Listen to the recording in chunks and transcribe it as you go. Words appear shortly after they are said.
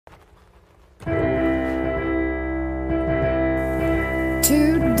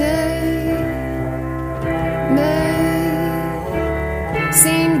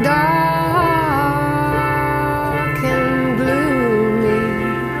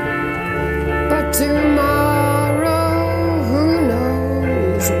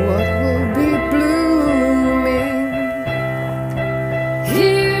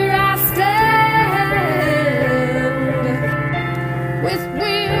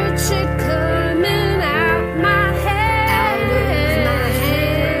watch it coming out my hand,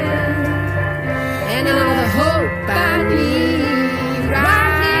 and all the hope I need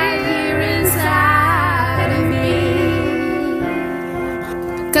right here inside of me.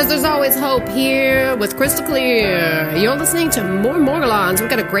 Because there's always hope here with Crystal Clear. You're listening to more Morgellons. We've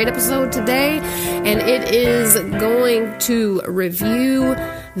got a great episode today, and it is going to review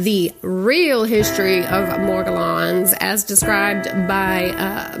the real history of Morgellons as described by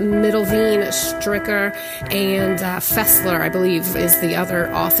Middelveen, Stricker, and Fessler, I believe, is the other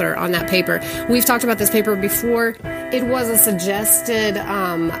author on that paper. We've talked about this paper before. It was a suggested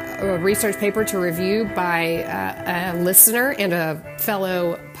research paper to review by a listener and a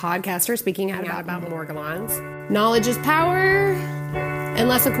fellow podcaster speaking out about Morgellons. Knowledge is power,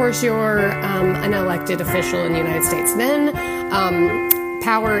 unless, of course, you're an elected official in the United States. Then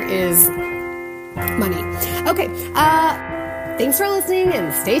power is money. Okay, thanks for listening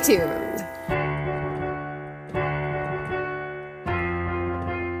and stay tuned.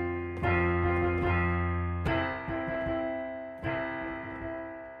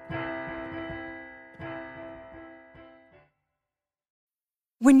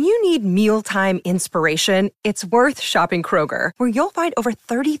 When you need mealtime inspiration, it's worth shopping Kroger, where you'll find over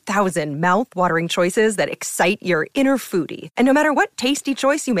 30,000 mouth-watering choices that excite your inner foodie. And no matter what tasty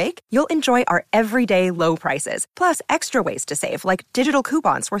choice you make, you'll enjoy our everyday low prices, plus extra ways to save, like digital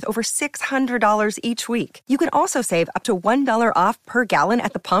coupons worth over $600 each week. You can also save up to $1 off per gallon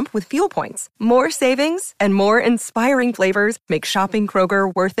at the pump with fuel points. More savings and more inspiring flavors make shopping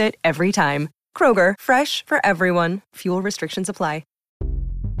Kroger worth it every time. Kroger, fresh for everyone. Fuel restrictions apply.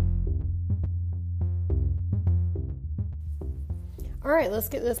 All right, let's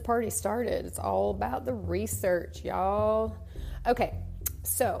get this party started. It's all about the research, y'all. Okay,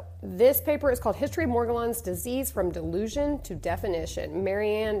 so this paper is called History of Morgellons Disease from Delusion to Definition.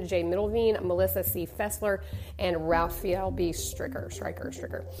 Marianne J. Middelveen, Melissa C. Fessler, and Raphael B. Stricker.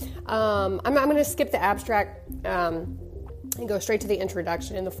 I'm going to skip the abstract and go straight to the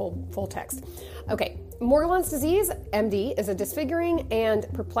introduction in the full text. Okay, Morgellons disease, MD, is a disfiguring and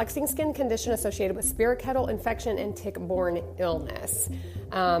perplexing skin condition associated with spirochetal infection and tick-borne illness.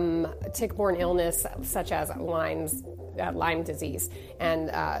 Tick-borne illness such as Lyme disease. And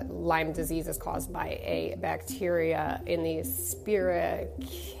Lyme disease is caused by a bacteria in the spirochetal,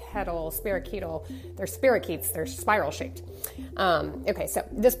 they're spirochetes, they're spiral shaped. Okay, so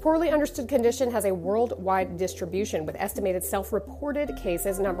this poorly understood condition has a worldwide distribution with estimated self-reported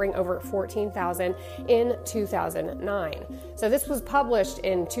cases numbering over 14,000 in 2009. So this was published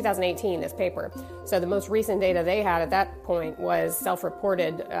in 2018, this paper. So the most recent data they had at that point was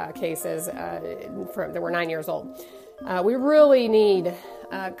self-reported cases that were 9 years old. We really need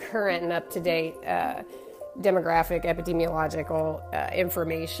current and up-to-date demographic, epidemiological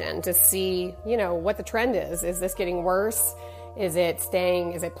information to see, what the trend is. Is this getting worse? Is it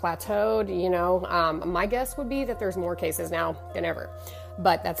staying? Is it plateaued? My guess would be that there's more cases now than ever.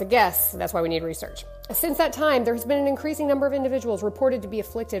 But that's a guess. That's why we need research. Since that time, there has been an increasing number of individuals reported to be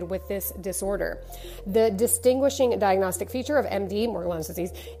afflicted with this disorder. The distinguishing diagnostic feature of MD, Morgellons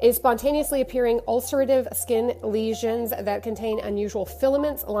disease, is spontaneously appearing ulcerative skin lesions that contain unusual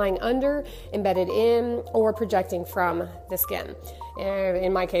filaments lying under, embedded in, or projecting from the skin.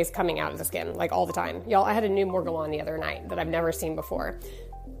 In my case, coming out of the skin, like all the time. Y'all, I had a new Morgellon the other night that I've never seen before.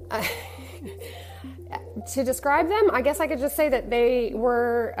 To describe them, I guess I could just say that they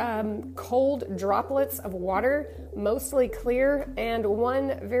were cold droplets of water, mostly clear, and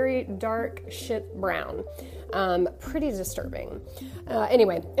one very dark shit brown. Pretty disturbing.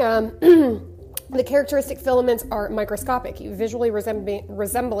 Anyway, the characteristic filaments are microscopic, visually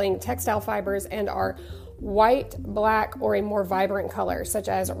resembling textile fibers, and are white, black, or a more vibrant color, such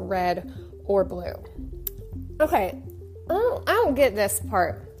as red or blue. Okay, I don't get this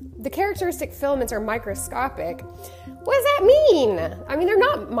part. The characteristic filaments are microscopic. What does that mean? I mean, they're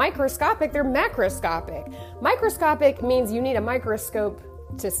not microscopic, they're macroscopic. Microscopic means you need a microscope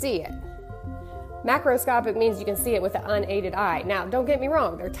to see it. Macroscopic means you can see it with the unaided eye. Now, don't get me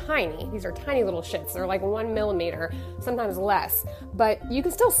wrong, they're tiny. These are tiny little shits. They're like 1 millimeter, sometimes less, but you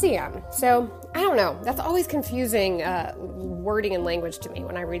can still see them. So, I don't know. That's always confusing wording and language to me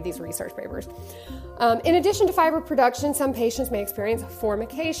when I read these research papers. In addition to fiber production, some patients may experience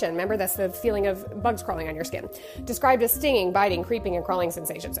formication. Remember, that's the feeling of bugs crawling on your skin. Described as stinging, biting, creeping, and crawling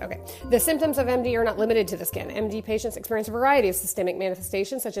sensations. Okay. The symptoms of MD are not limited to the skin. MD patients experience a variety of systemic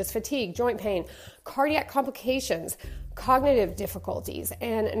manifestations such as fatigue, joint pain, cardiac complications, cognitive difficulties,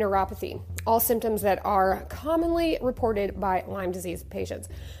 and neuropathy. All symptoms that are commonly reported by Lyme disease patients.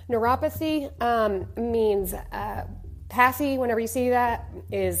 Neuropathy means Pathy, whenever you see that,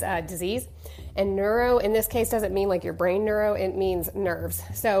 is disease. And neuro, in this case, doesn't mean like your brain neuro, it means nerves.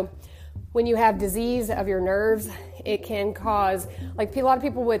 So when you have disease of your nerves, it can cause, like a lot of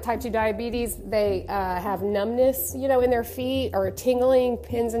people with type 2 diabetes, they have numbness, in their feet, or tingling,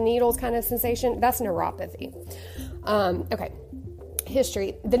 pins and needles kind of sensation. That's neuropathy. Okay.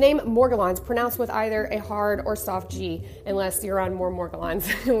 History. The name Morgellons, pronounced with either a hard or soft G, unless you're on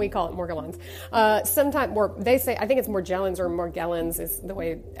Morgellons. We call it Morgellons. Sometimes they say, I think it's Morgellons or Morgellons is the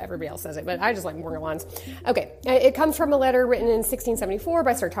way everybody else says it, but I just like Morgellons. Okay, it comes from a letter written in 1674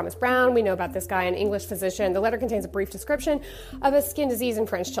 by Sir Thomas Browne. We know about this guy, an English physician. The letter contains a brief description of a skin disease in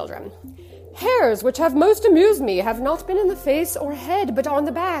French children. Hairs which have most amused me have not been in the face or head, but on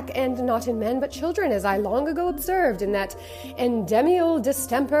the back, and not in men but children, as I long ago observed in that endemial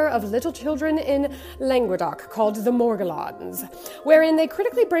distemper of little children in Languedoc, called the Morgellons, wherein they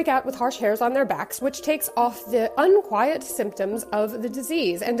critically break out with harsh hairs on their backs, which takes off the unquiet symptoms of the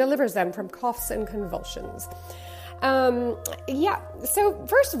disease, and delivers them from coughs and convulsions. So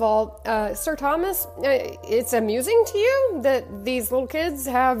first of all, Sir Thomas, it's amusing to you that these little kids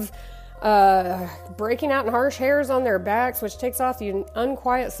have breaking out in harsh hairs on their backs, which takes off the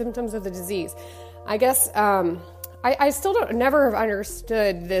unquiet symptoms of the disease. I guess, I still never have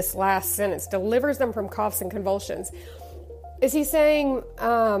understood this last sentence, delivers them from coughs and convulsions. Is he saying,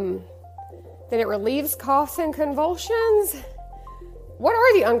 that it relieves coughs and convulsions? What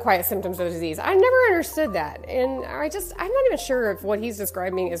are the unquiet symptoms of the disease? I never understood that. And I'm not even sure if what he's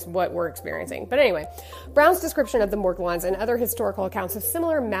describing is what we're experiencing. But anyway, Browne's description of the Morgellons and other historical accounts of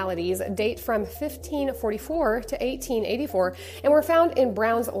similar maladies date from 1544 to 1884 and were found in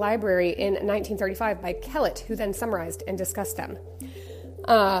Browne's library in 1935 by Kellett, who then summarized and discussed them.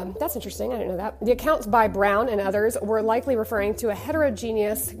 That's interesting. I didn't know that. The accounts by Browne and others were likely referring to a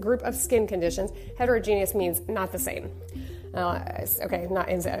heterogeneous group of skin conditions. Heterogeneous means not the same. Not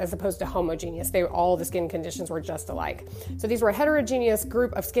as opposed to homogeneous. All the skin conditions were just alike. So these were a heterogeneous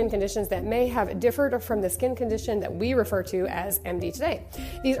group of skin conditions that may have differed from the skin condition that we refer to as MD today.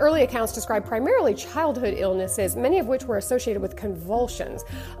 These early accounts describe primarily childhood illnesses, many of which were associated with convulsions.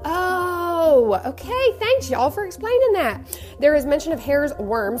 Oh, okay. Thanks, y'all, for explaining that. There is mention of hairs,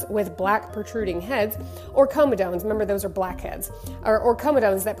 worms with black protruding heads, or comedones. Remember, those are blackheads, or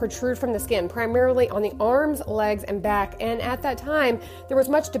comedones that protrude from the skin, primarily on the arms, legs, and back. And at that time, there was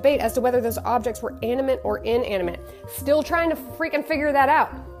much debate as to whether those objects were animate or inanimate. Still trying to freaking figure that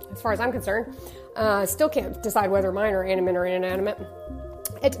out, as far as I'm concerned. Still can't decide whether mine are animate or inanimate.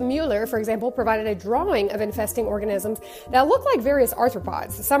 Mueller, for example, provided a drawing of infesting organisms that looked like various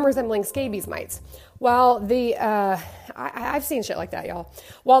arthropods, some resembling scabies mites. While I've seen shit like that, y'all.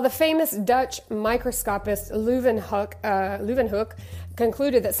 While the famous Dutch microscopist Leeuwenhoek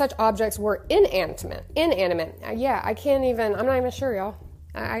concluded that such objects were inanimate. Yeah, I'm not even sure, y'all.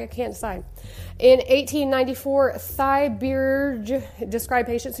 I can't decide. In 1894, Thieberge described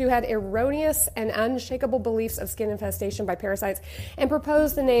patients who had erroneous and unshakable beliefs of skin infestation by parasites and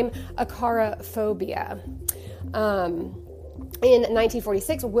proposed the name acrophobia. In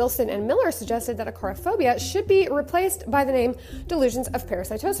 1946, Wilson and Miller suggested that acrophobia should be replaced by the name delusions of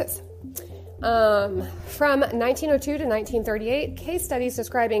parasitosis. From 1902 to 1938, case studies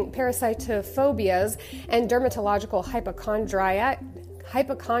describing parasitophobias and dermatological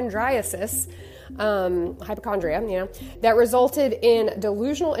hypochondriasis, hypochondria, that resulted in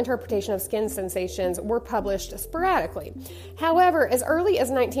delusional interpretation of skin sensations were published sporadically. However, as early as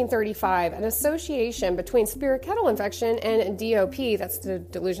 1935, an association between spirochetal infection and DOP, that's the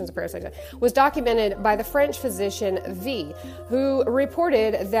delusions of parasitism, was documented by the French physician V, who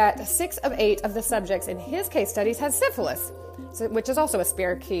reported that 6 of 8 of the subjects in his case studies had syphilis, which is also a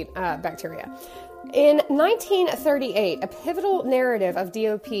spirochete bacteria. In 1938, a pivotal narrative of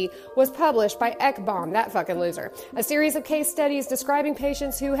DOP was published by Ekbom, that fucking loser, a series of case studies describing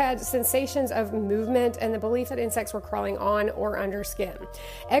patients who had sensations of movement and the belief that insects were crawling on or under skin.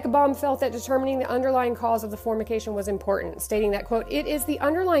 Ekbom felt that determining the underlying cause of the formication was important, stating that, quote, "It is the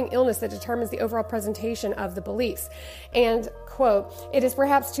underlying illness that determines the overall presentation of the beliefs," and, quote, "It is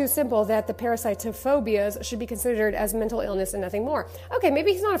perhaps too simple that the parasitophobias should be considered as mental illness and nothing more." Okay,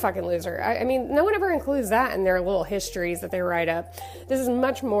 maybe he's not a fucking loser. I mean, no one ever includes that in their little histories that they write up. This is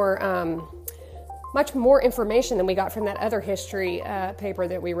much more information than we got from that other history paper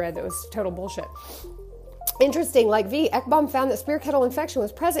that we read that was total bullshit. Interesting, like V, Ekbom found that spirochetal infection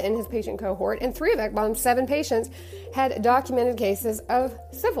was present in his patient cohort, and 3 of Ekbom's 7 patients had documented cases of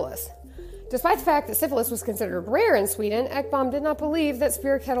syphilis. Despite the fact that syphilis was considered rare in Sweden, Ekbom did not believe that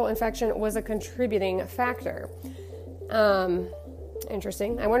spirochetal infection was a contributing factor.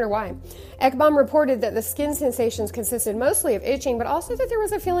 Interesting. I wonder why. Ekbom reported that the skin sensations consisted mostly of itching, but also that there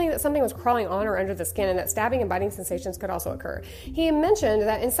was a feeling that something was crawling on or under the skin and that stabbing and biting sensations could also occur. He mentioned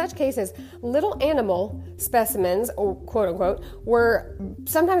that in such cases, little animal specimens, or quote unquote, were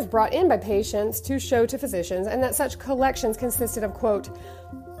sometimes brought in by patients to show to physicians, and that such collections consisted of, quote,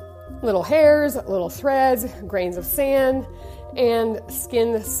 little hairs, little threads, grains of sand, and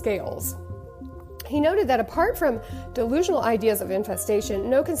skin scales. He noted that apart from delusional ideas of infestation,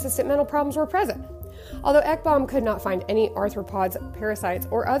 no consistent mental problems were present. Although Ekbom could not find any arthropods, parasites,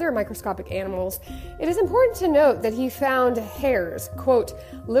 or other microscopic animals, it is important to note that he found hairs, quote,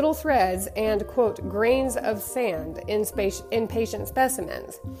 little threads, and, quote, grains of sand in patient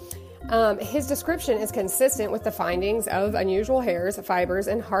specimens. His description is consistent with the findings of unusual hairs, fibers,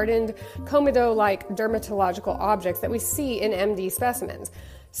 and hardened komodo-like dermatological objects that we see in MD specimens.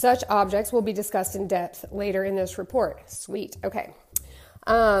 Such objects will be discussed in depth later in this report. Sweet. Okay.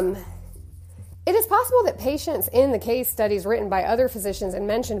 It is possible that patients in the case studies written by other physicians and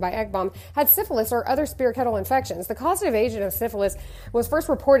mentioned by Ekbom had syphilis or other spirochetal infections. The causative agent of syphilis was first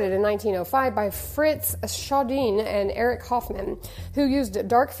reported in 1905 by Fritz Schaudin and Erich Hoffmann, who used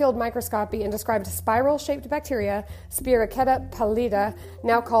dark field microscopy and described spiral-shaped bacteria, Spirocheta pallida,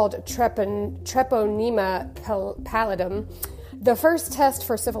 now called Treponema pallidum. The first test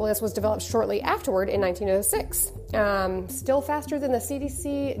for syphilis was developed shortly afterward in 1906. Still faster than the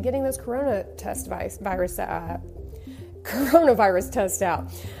CDC getting those coronavirus test out.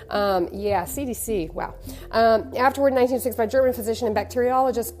 CDC, wow. Afterward, in 1906, by German physician and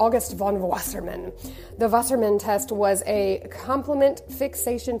bacteriologist August von Wassermann. The Wassermann test was a complement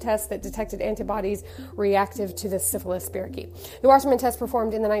fixation test that detected antibodies reactive to the syphilis spirochete. The Wassermann test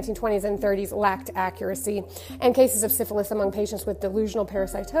performed in the 1920s and 30s lacked accuracy, and cases of syphilis among patients with delusional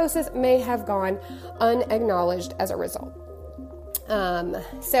parasitosis may have gone unacknowledged as a result.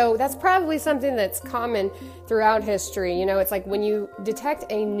 So that's probably something that's common throughout history. You know, it's like when you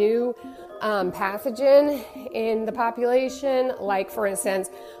detect a new pathogen in the population, like, for instance,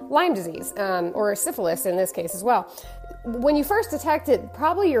 Lyme disease, or syphilis in this case as well. When you first detect it,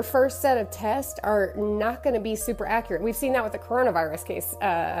 probably your first set of tests are not going to be super accurate. We've seen that with the coronavirus case.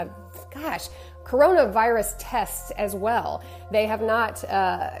 Coronavirus tests as well. They have not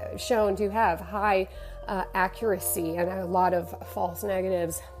shown to have high accuracy, and a lot of false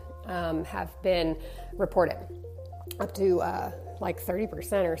negatives have been reported, up to like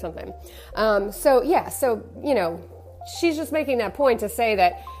 30% or something. So you know, she's just making that point to say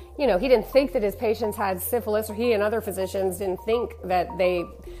that, you know, he didn't think that his patients had syphilis, or he and other physicians didn't think that they,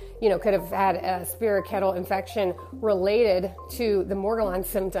 you know, could have had a spirochetal infection related to the Morgellons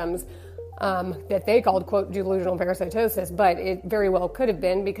symptoms that they called, quote, delusional parasitosis, but it very well could have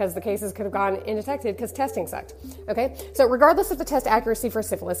been, because the cases could have gone undetected because testing sucked. Okay, so regardless of the test accuracy for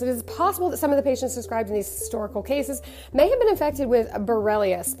syphilis, it is possible that some of the patients described in these historical cases may have been infected with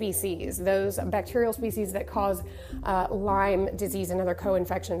Borrelia species, those bacterial species that cause Lyme disease and other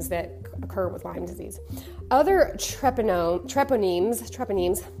co-infections that occur with Lyme disease. Other treponemes,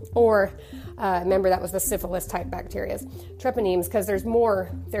 or remember that was the syphilis type bacteria, treponemes, because there's more.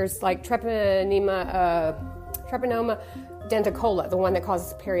 There's like Treponema denticola, the one that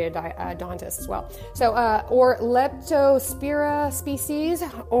causes periodontitis as well. So, or Leptospira species,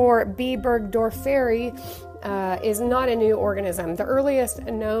 or B. burgdorferi, is not a new organism. The earliest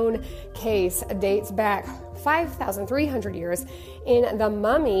known case dates back 5,300 years in the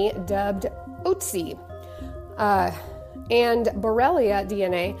mummy dubbed Otzi. And Borrelia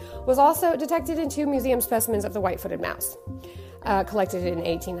DNA was also detected in 2 museum specimens of the white-footed mouse, collected in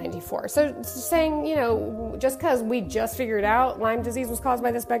 1894. So saying, you know, just because we just figured out Lyme disease was caused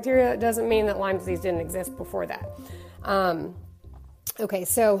by this bacteria doesn't mean that Lyme disease didn't exist before that.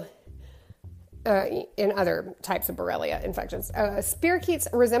 In other types of Borrelia infections. Spirochetes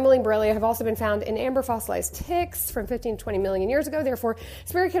resembling Borrelia have also been found in amber fossilized ticks from 15 to 20 million years ago. Therefore,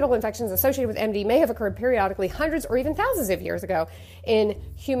 spirochetal infections associated with MD may have occurred periodically hundreds or even thousands of years ago in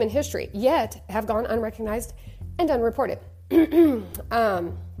human history, yet have gone unrecognized and unreported.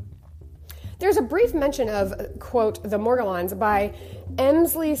 There's a brief mention of, quote, the Morgellons by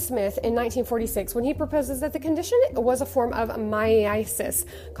Emsley Smith in 1946 when he proposes that the condition was a form of myiasis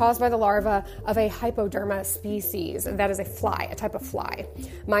caused by the larva of a hypoderma species. That is a fly, a type of fly.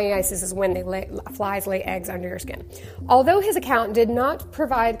 Myiasis is when flies lay eggs under your skin. Although his account did not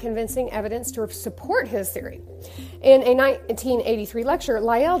provide convincing evidence to support his theory, in a 1983 lecture,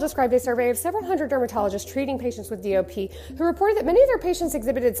 Lyell described a survey of several hundred dermatologists treating patients with DOP who reported that many of their patients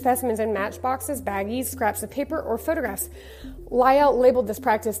exhibited specimens in matchboxes, baggies, scraps of paper, or photographs. Lyell labeled this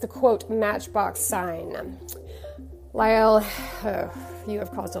practice the, quote, matchbox sign. Lyle, you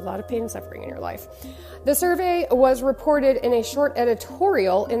have caused a lot of pain and suffering in your life. The survey was reported in a short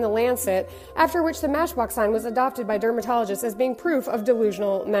editorial in The Lancet, after which the Matchbox sign was adopted by dermatologists as being proof of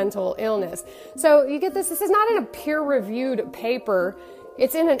delusional mental illness. So you get this. This is not in a peer-reviewed paper.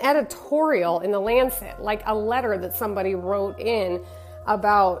 It's in an editorial in The Lancet, like a letter that somebody wrote in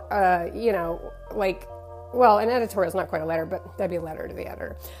about, well, an editorial is not quite a letter, but that'd be a letter to the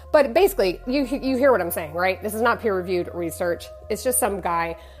editor. But basically, you hear what I'm saying, right? This is not peer-reviewed research. It's just some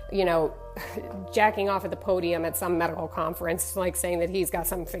guy, jacking off at the podium at some medical conference, like saying that he's got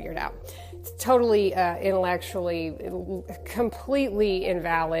something figured out. It's totally intellectually, completely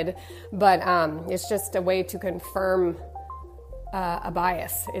invalid, but it's just a way to confirm a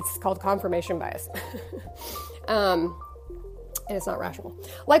bias. It's called confirmation bias. And it's not rational.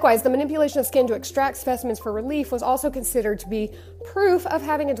 Likewise, the manipulation of skin to extract specimens for relief was also considered to be proof of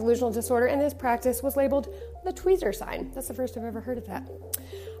having a delusional disorder, and this practice was labeled the tweezer sign. That's the first I've ever heard of that.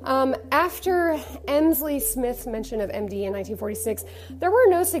 After Emsley Smith's mention of MD in 1946, there were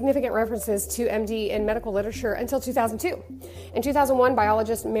no significant references to MD in medical literature until 2002. In 2001,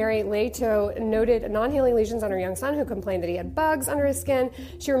 biologist Mary Leto noted non-healing lesions on her young son who complained that he had bugs under his skin.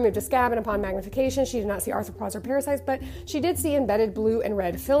 She removed a scab, and upon magnification, she did not see arthropods or parasites, but she did see embedded blue and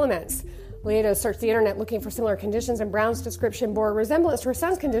red filaments. Leto searched the internet looking for similar conditions, and Brown's description bore a resemblance to her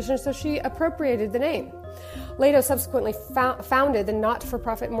son's condition, so she appropriated the name. Leto subsequently founded the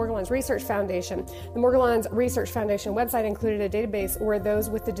not-for-profit Morgellons Research Foundation. The Morgellons Research Foundation website included a database where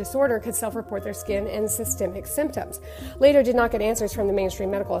those with the disorder could self-report their skin and systemic symptoms. Leto did not get answers from the mainstream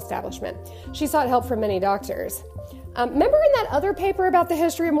medical establishment. She sought help from many doctors. Remember in that other paper about the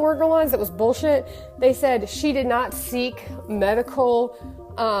history of Morgellons that was bullshit? They said she did not seek medical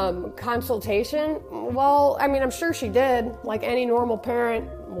consultation. Well, I mean, I'm sure she did, like any normal parent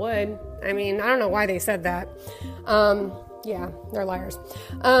would. I mean, I don't know why they said that. Yeah, they're liars.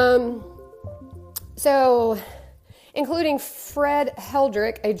 So, including Fred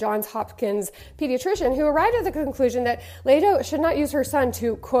Heldrick, a Johns Hopkins pediatrician, who arrived at the conclusion that Leto should not use her son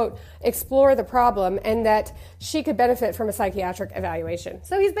to, quote, explore the problem, and that she could benefit from a psychiatric evaluation.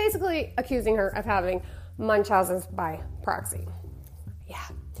 So he's basically accusing her of having Munchausen's by proxy. Yeah.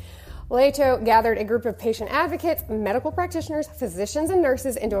 Leto gathered a group of patient advocates, medical practitioners, physicians, and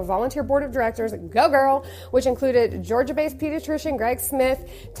nurses into a volunteer board of directors, Go Girl, which included Georgia-based pediatrician Greg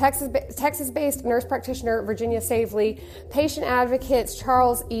Smith, Texas-based nurse practitioner Virginia Savely, patient advocates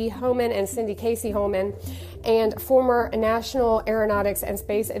Charles E. Homan and Cindy Casey Homan, and former National Aeronautics and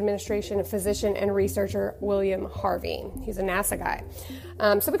Space Administration physician and researcher William Harvey. He's a NASA guy.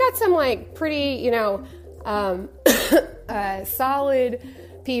 So we got some pretty, solid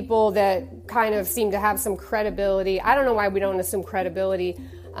people that kind of seem to have some credibility. I don't know why we don't assume credibility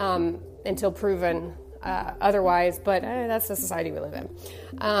until proven otherwise, but that's the society we live in.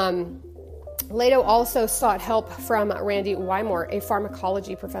 Leto also sought help from Randy Wymore, a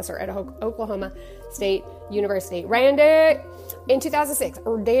pharmacology professor at Oklahoma State University. Randy! In 2006,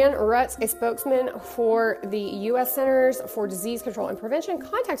 Dan Rutz, a spokesman for the U.S. Centers for Disease Control and Prevention,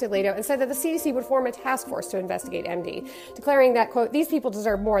 contacted Leto and said that the CDC would form a task force to investigate MD, declaring that, quote, these people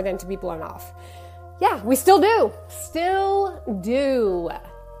deserve more than to be blown off. Yeah, we still do. Still do.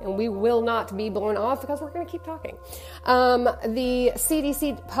 And we will not be blown off because we're going to keep talking. The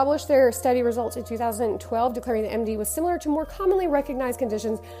CDC published their study results in 2012, declaring that MD was similar to more commonly recognized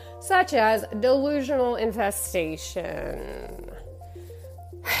conditions such as delusional infestation.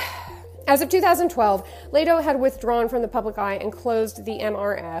 As of 2012, Leto had withdrawn from the public eye and closed the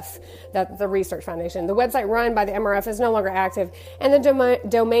MRF, the Research Foundation. The website run by the MRF is no longer active, and the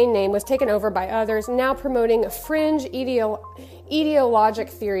domain name was taken over by others, now promoting fringe ideologic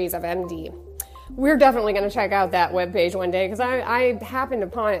theories of MD. We're definitely going to check out that webpage one day, because I happened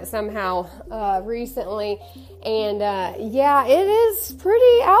upon it somehow recently, and yeah, it is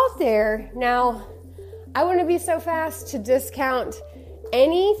pretty out there. Now, I wouldn't be so fast to discount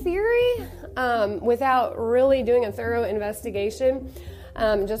any theory without really doing a thorough investigation,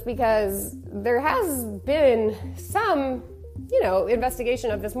 just because there has been some, investigation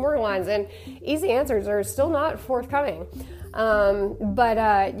of this Morgellons, and easy answers are still not forthcoming. But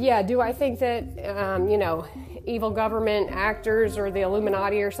do I think that, evil government actors or the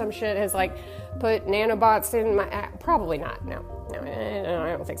Illuminati or some shit has put nanobots in my, probably not. No,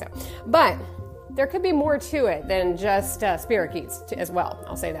 I don't think so. But there could be more to it than just spirochetes as well.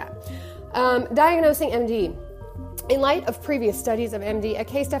 I'll say that. Diagnosing MD. In light of previous studies of MD, a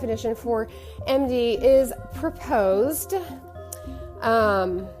case definition for MD is proposed.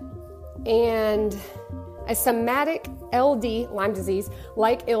 And a somatic LD, Lyme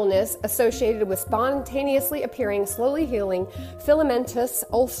disease-like illness associated with spontaneously appearing, slowly healing, filamentous,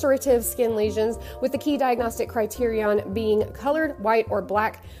 ulcerative skin lesions, with the key diagnostic criterion being colored white or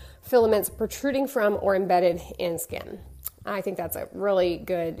black filaments protruding from or embedded in skin. I think that's a really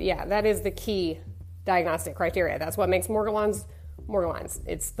good, that is the key diagnostic criteria. That's what makes Morgellons.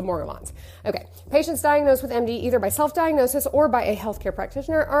 It's the Morgellons. Okay. Patients diagnosed with MD either by self-diagnosis or by a healthcare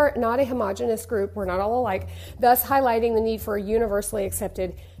practitioner are not a homogeneous group. We're not all alike, thus highlighting the need for a universally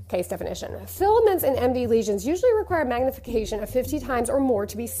accepted case definition. Filaments in MD lesions usually require magnification of 50 times or more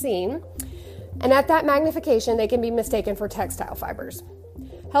to be seen, and at that magnification, they can be mistaken for textile fibers.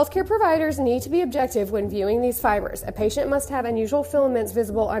 Healthcare providers need to be objective when viewing these fibers. A patient must have unusual filaments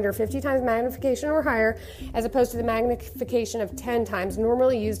visible under 50 times magnification or higher, as opposed to the magnification of 10 times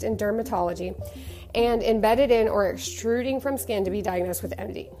normally used in dermatology, and embedded in or extruding from skin to be diagnosed with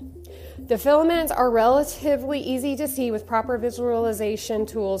MD. The filaments are relatively easy to see with proper visualization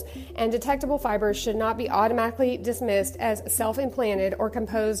tools, and detectable fibers should not be automatically dismissed as self-implanted or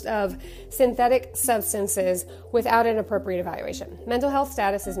composed of synthetic substances without an appropriate evaluation. Mental health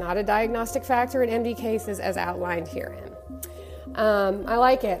status is not a diagnostic factor in MD cases as outlined herein. I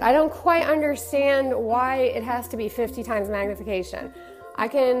like it. I don't quite understand why it has to be 50 times magnification. I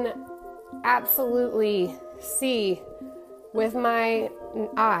can absolutely see with my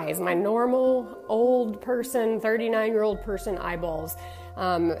eyes, my normal old person, 39-year-old person eyeballs,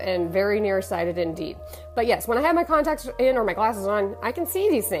 and very nearsighted indeed. But yes, when I have my contacts in or my glasses on, I can see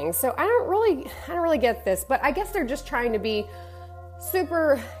these things. So I don't really get this, but I guess they're just trying to be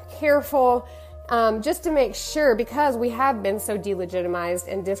super careful, just to make sure, because we have been so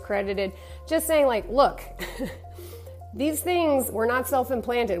delegitimized and discredited, just saying like, look, these things were not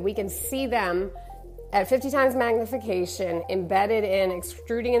self-implanted. We can see them at 50 times magnification, embedded in,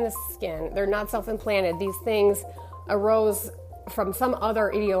 extruding in the skin. They're not self-implanted. These things arose from some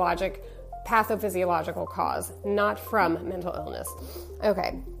other etiologic, pathophysiological cause, not from mental illness.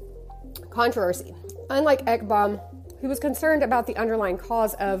 Okay, controversy. Unlike Ekbom, who was concerned about the underlying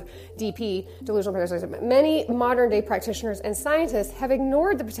cause of DP, delusional parasitism, many modern-day practitioners and scientists have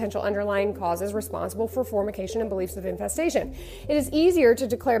ignored the potential underlying causes responsible for formication and beliefs of infestation. It is easier to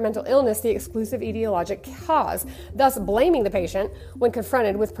declare mental illness the exclusive etiologic cause, thus blaming the patient when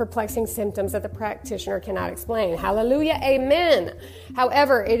confronted with perplexing symptoms that the practitioner cannot explain. Hallelujah, amen.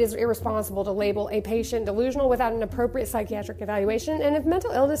 However, it is irresponsible to label a patient delusional without an appropriate psychiatric evaluation, and if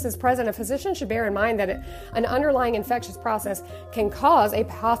mental illness is present, a physician should bear in mind that an underlying infectious process can cause a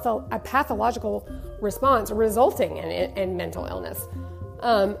pathological response resulting in mental illness.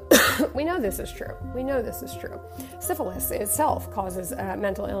 We know this is true. Syphilis itself causes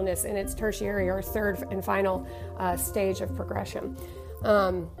mental illness in its tertiary or third and final stage of progression.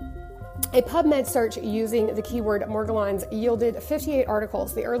 A PubMed search using the keyword Morgellons yielded 58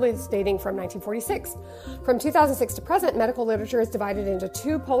 articles, the earliest dating from 1946. From 2006 to present, medical literature is divided into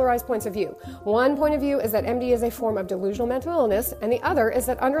two polarized points of view. One point of view is that MD is a form of delusional mental illness, and the other is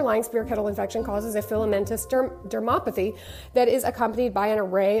that underlying spear kettle infection causes a filamentous dermopathy that is accompanied by an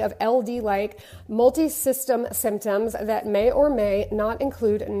array of LD-like multi-system symptoms that may or may not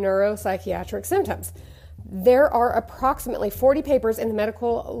include neuropsychiatric symptoms. There are approximately 40 papers in the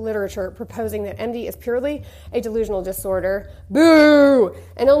medical literature proposing that MD is purely a delusional disorder. Boo!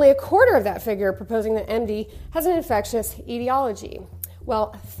 And only a quarter of that figure proposing that MD has an infectious etiology.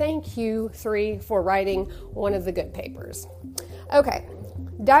 Well, thank you, 3, for writing one of the good papers. Okay,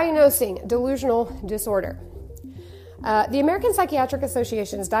 diagnosing delusional disorder. The American Psychiatric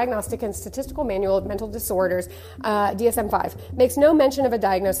Association's Diagnostic and Statistical Manual of Mental Disorders, DSM-5, makes no mention of a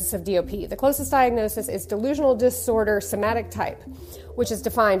diagnosis of DOP. The closest diagnosis is delusional disorder somatic type, which is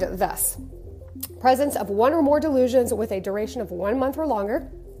defined thus: presence of one or more delusions with a duration of 1 month or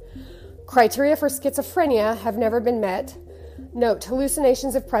longer. Criteria for schizophrenia have never been met. Note,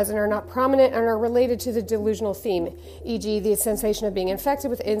 hallucinations, if present, are not prominent and are related to the delusional theme, e.g. the sensation of being infected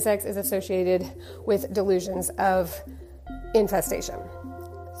with insects is associated with delusions of infestation.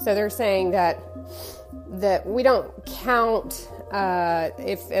 So they're saying that we don't count,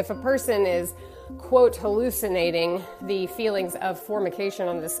 if a person is, quote, hallucinating the feelings of formication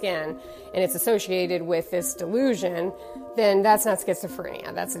on the skin and it's associated with this delusion, then that's not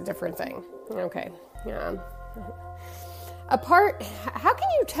schizophrenia. That's a different thing. Okay. Yeah. How can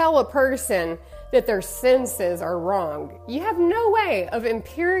you tell a person that their senses are wrong? You have no way of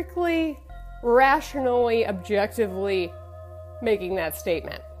empirically, rationally, objectively making that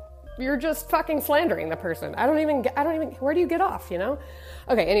statement. you're just fucking slandering the person. I don't even, where do you get off, you know?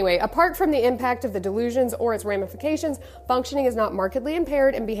 Okay, anyway, apart from the impact of the delusions or its ramifications, functioning is not markedly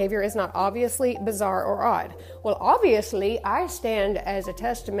impaired and behavior is not obviously bizarre or odd. Well, obviously, I stand as a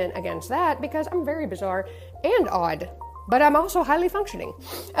testament against that because I'm very bizarre and odd, but I'm also highly functioning.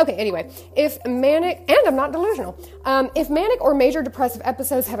 Okay, anyway, and I'm not delusional. If manic or major depressive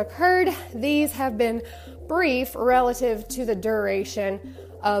episodes have occurred, these have been brief relative to the duration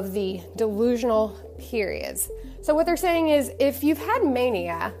of the delusional periods. So what they're saying is, if you've had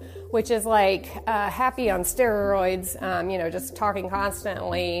mania, which is like happy on steroids, just talking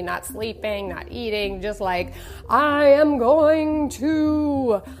constantly, not sleeping, not eating, just like, I am going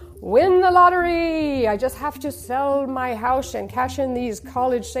to win the lottery. I just have to sell my house and cash in these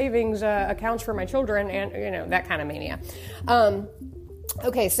college savings accounts for my children, and that kind of mania.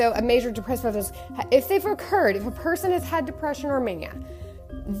 Okay, so a major depressive episode, if they've occurred, if a person has had depression or mania,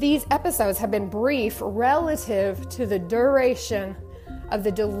 these episodes have been brief relative to the duration of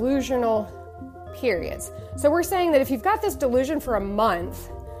the delusional periods. So we're saying that if you've got this delusion for a month,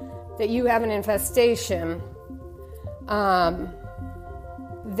 that you have an infestation,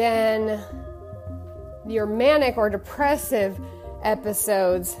 then your manic or depressive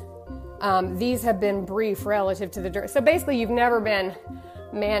episodes, these have been brief relative to the duration. So basically, you've never been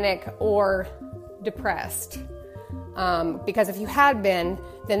manic or depressed. Because if you had been,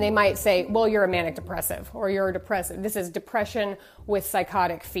 then they might say, well, you're a manic depressive, or you're a depressive. This is depression with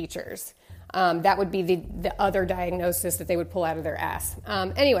psychotic features. That would be the other diagnosis that they would pull out of their ass.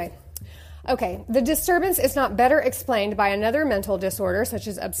 Anyway, okay, the disturbance is not better explained by another mental disorder, such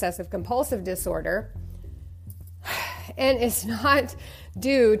as obsessive compulsive disorder, and is not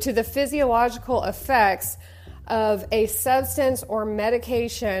due to the physiological effects of a substance or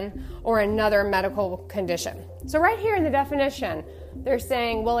medication or another medical condition. So right here in the definition, they're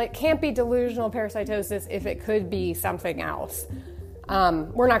saying, well, it can't be delusional parasitosis if it could be something else.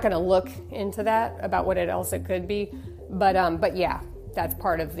 We're not going to look into that about what else it could be, but yeah, that's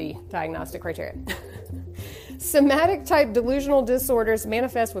part of the diagnostic criteria. Somatic type delusional disorders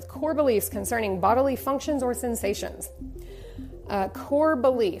manifest with core beliefs concerning bodily functions or sensations. Core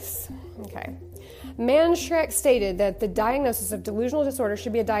beliefs. Okay. Manschreck stated that the diagnosis of delusional disorder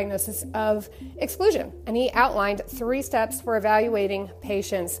should be a diagnosis of exclusion, and he outlined 3 steps for evaluating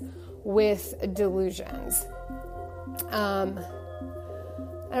patients with delusions. I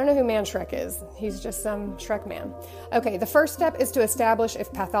don't know who Manschreck is. He's just some Shrek man. Okay, the first step is to establish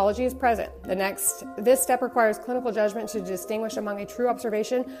if pathology is present. This step requires clinical judgment to distinguish among a true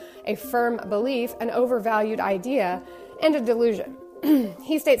observation, a firm belief, an overvalued idea, and a delusion.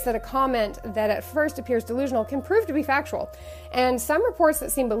 He states that a comment that at first appears delusional can prove to be factual, and some reports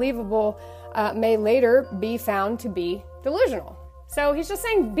that seem believable may later be found to be delusional. So he's just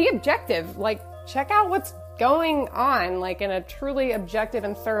saying, be objective, like check out what's going on, like in a truly objective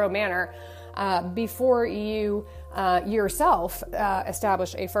and thorough manner before you yourself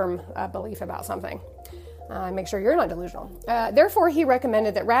establish a firm belief about something. Make sure you're not delusional. Therefore, he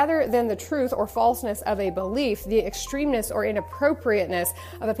recommended that rather than the truth or falseness of a belief, the extremeness or inappropriateness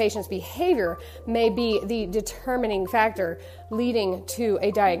of a patient's behavior may be the determining factor leading to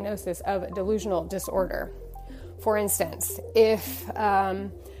a diagnosis of delusional disorder. For instance, if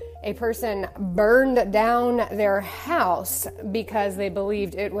a person burned down their house because they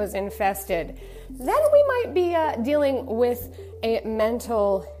believed it was infested, then we might be dealing with a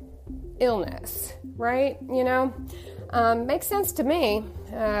mental illness. Right? Makes sense to me.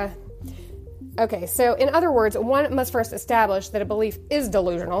 Okay, so in other words, one must first establish that a belief is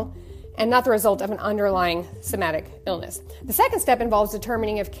delusional and not the result of an underlying somatic illness. The second step involves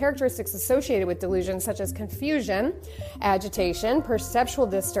determining if characteristics associated with delusions such as confusion, agitation, perceptual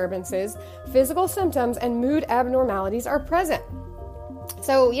disturbances, physical symptoms, and mood abnormalities are present.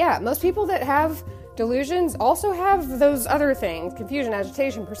 So yeah, most people that have delusions also have those other things: confusion,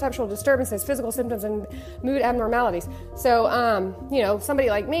 agitation, perceptual disturbances, physical symptoms, and mood abnormalities. So, somebody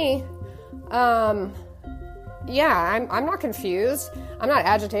like me, I'm not confused. I'm not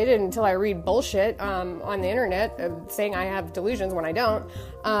agitated until I read bullshit on the internet saying I have delusions when I don't.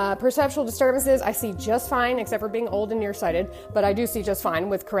 Perceptual disturbances, I see just fine, except for being old and nearsighted, but I do see just fine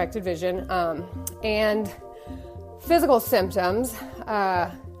with corrected vision. And physical symptoms,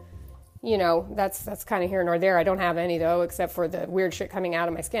 that's kind of here nor there. I don't have any, though, except for the weird shit coming out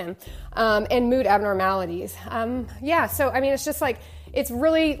of my skin. And mood abnormalities. It's just like, it's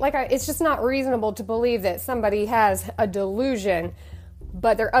really, it's just not reasonable to believe that somebody has a delusion,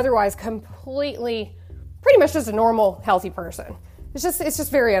 but they're otherwise pretty much just a normal, healthy person. It's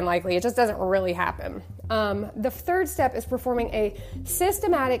just very unlikely. It just doesn't really happen. The third step is performing a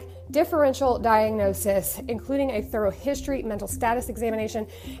systematic differential diagnosis, including a thorough history, mental status examination,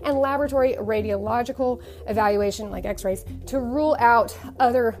 and laboratory radiological evaluation, like x-rays, to rule out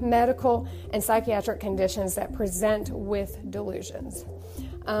other medical and psychiatric conditions that present with delusions.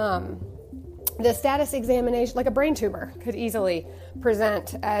 The status examination, like a brain tumor, could easily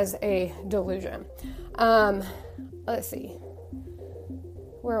present as a delusion. Let's see.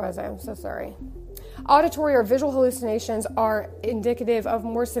 Where was I? I'm so sorry. Auditory or visual hallucinations are indicative of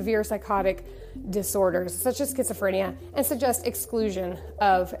more severe psychotic disorders, such as schizophrenia, and suggest exclusion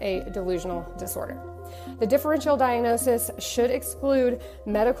of a delusional disorder. The differential diagnosis should exclude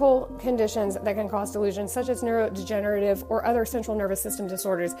medical conditions that can cause delusions, such as neurodegenerative or other central nervous system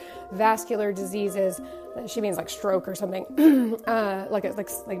disorders, vascular diseases. She means like stroke or something,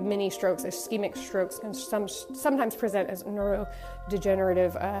 like mini strokes, ischemic strokes can sometimes present as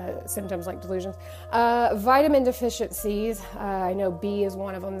neurodegenerative symptoms like delusions. Vitamin deficiencies, I know B is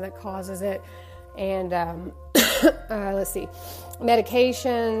one of them that causes it. And let's see,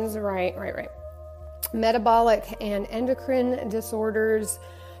 medications, right. Metabolic and endocrine disorders,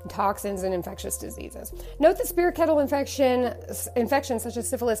 toxins, and infectious diseases. Note that spirit kettle infections such as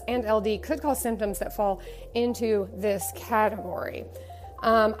syphilis and LD could cause symptoms that fall into this category.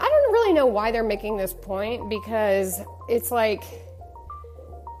 I don't really know why they're making this point, because it's like,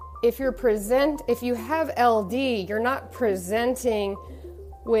 if you have LD, you're not presenting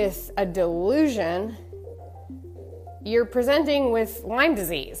with a delusion, you're presenting with Lyme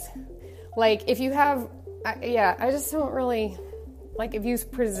disease. Like, if you have, I just don't really, like, if you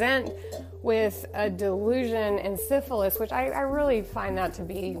present with a delusion and syphilis, which I really find that to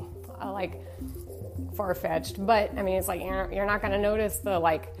be, far-fetched, but, I mean, it's like, you're not going to notice the,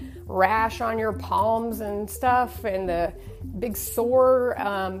 like, rash on your palms and stuff, and the big sore,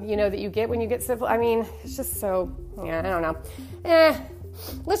 that you get when you get syphilis. I mean, it's just so, I don't know.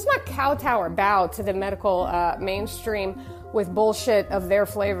 Let's not kowtow or bow to the medical mainstream with bullshit of their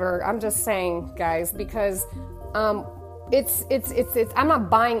flavor. I'm just saying, guys, because it's I'm not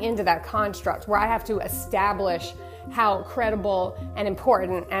buying into that construct where I have to establish how credible and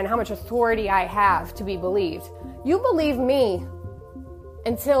important and how much authority I have to be believed. You believe me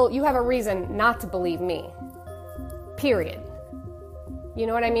until you have a reason not to believe me. Period. You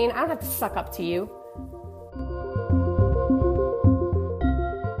know what I mean? I don't have to suck up to you.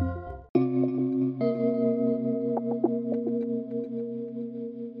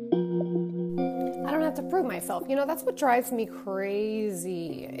 To prove myself. That's what drives me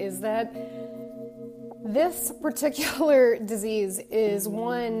crazy, is that this particular disease is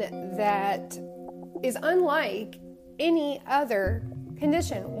one that is unlike any other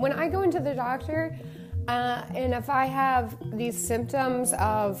condition. When I go into the doctor, and if I have these symptoms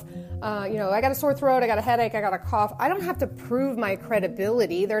of, I got a sore throat, I got a headache, I got a cough, I don't have to prove my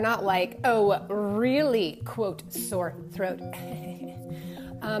credibility. They're not like, oh, really, quote, sore throat.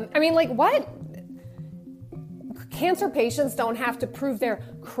 What? Cancer patients don't have to prove their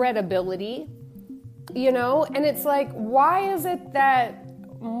credibility, and it's like, why is it that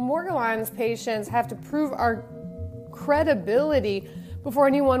Morgellons patients have to prove our credibility before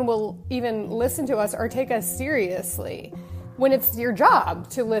anyone will even listen to us or take us seriously, when it's your job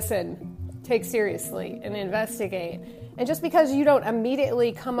to listen, take seriously, and investigate? And just because you don't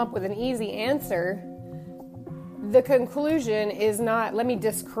immediately come up with an easy answer, the conclusion is not, let me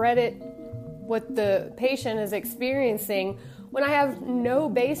discredit what the patient is experiencing, when I have no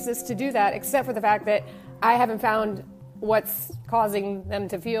basis to do that except for the fact that I haven't found what's causing them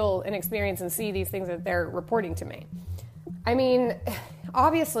to feel and experience and see these things that they're reporting to me. I mean,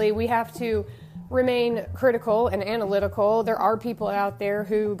 obviously we have to remain critical and analytical. There are people out there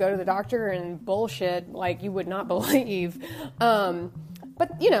who go to the doctor and bullshit like you would not believe.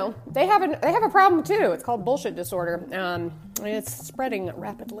 But they have a problem too. It's called bullshit disorder. It's spreading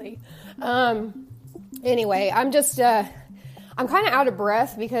rapidly. Anyway, I'm kind of out of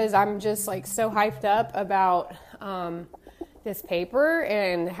breath because I'm just like so hyped up about this paper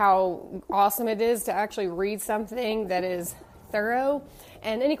and how awesome it is to actually read something that is thorough.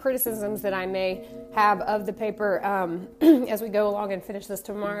 And any criticisms that I may have of the paper as we go along and finish this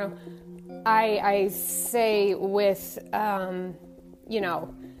tomorrow, I say with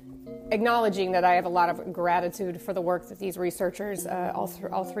acknowledging that I have a lot of gratitude for the work that these researchers,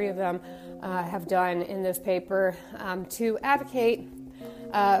 all three of them, have done in this paper to advocate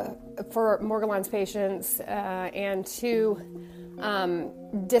for Morgellons patients and to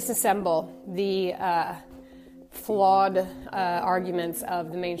disassemble flawed arguments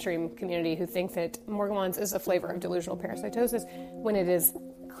of the mainstream community who think that Morgellons is a flavor of delusional parasitosis when it is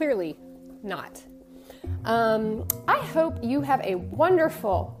clearly not. I hope you have a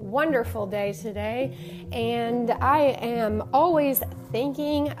wonderful, wonderful day today, and I am always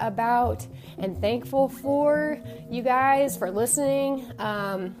thinking about and thankful for you guys for listening.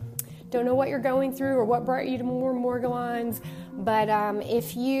 Don't know what you're going through or what brought you to more Morgellons, but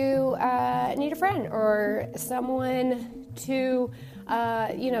if you need a friend or someone to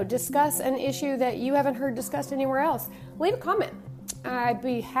discuss an issue that you haven't heard discussed anywhere else, leave a comment. I'd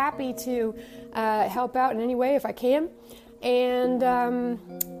be happy to help out in any way if I can. And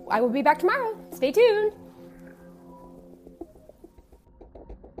I will be back tomorrow. Stay tuned.